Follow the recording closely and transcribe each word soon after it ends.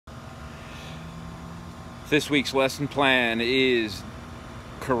This week's lesson plan is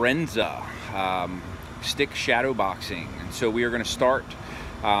Carenza, stick shadow boxing. And so we are going to start.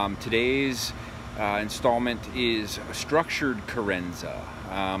 Today's installment is structured Carenza.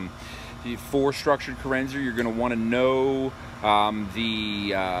 For structured Carenza, you're going to want to know the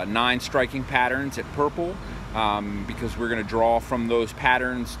 9 striking patterns at purple, because we're going to draw from those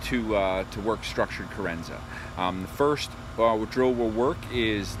patterns to work structured Carenza. The first drill we'll work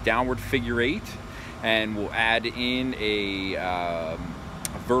is downward figure 8, and we'll add in a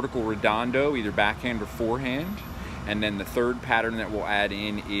vertical redondo, either backhand or forehand. And then the third pattern that we'll add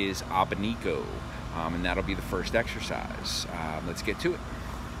in is Abaniko, and that'll be the first exercise. Let's get to it.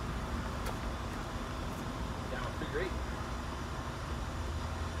 Downward figure 8.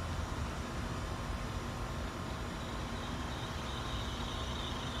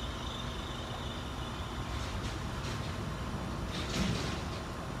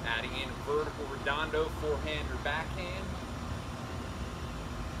 Adding in vertical redondo, forehand or backhand.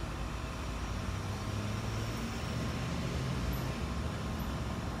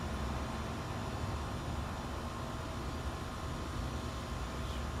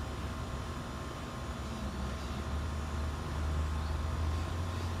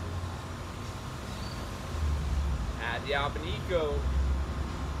 Add the Abaniko,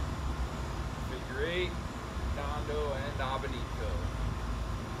 figure 8, redondo, and Abaniko.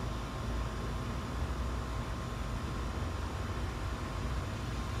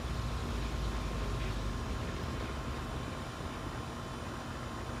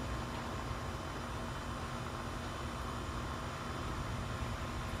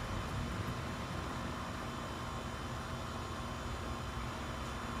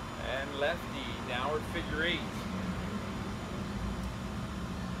 And lefty, downward figure 8.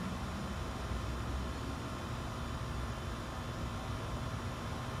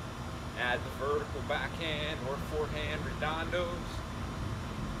 Add the vertical backhand or forehand redondos.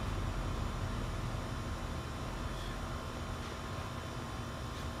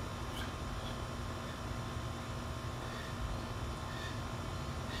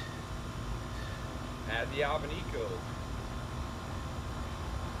 Add the Abaniko.